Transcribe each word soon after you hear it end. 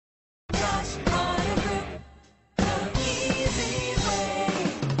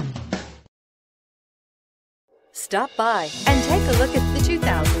Stop by and take a look at the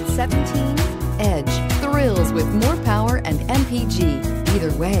 2017 Edge. Thrills with more power and MPG.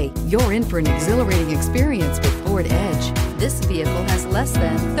 Either way, you're in for an exhilarating experience with Ford Edge. This vehicle has less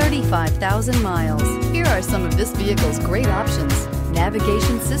than 35,000 miles. Here are some of this vehicle's great options: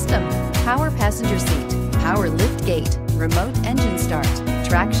 navigation system, power passenger seat, power lift gate, remote engine start,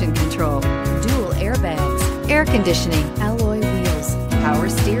 traction control, dual airbags, air conditioning, alloy wheels, power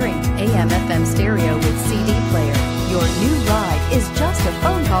steering, AM/FM stereo with CD player. Your new ride is just a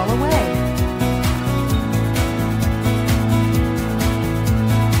phone call away.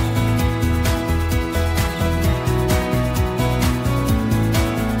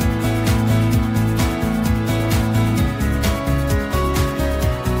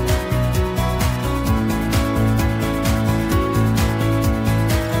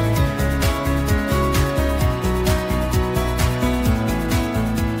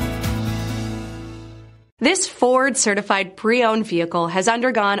 This Ford-certified pre-owned vehicle has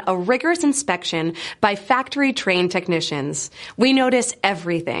undergone a rigorous inspection by factory-trained technicians. We notice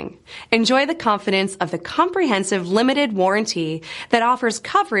everything. Enjoy the confidence of the comprehensive limited warranty that offers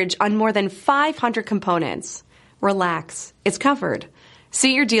coverage on more than 500 components. Relax, it's covered.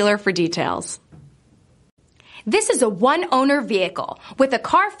 See your dealer for details. This is a one-owner vehicle with a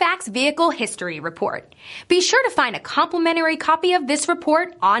Carfax Vehicle History Report. Be sure to find a complimentary copy of this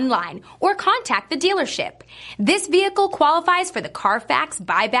report online or contact the dealership. This vehicle qualifies for the Carfax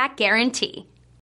Buyback Guarantee.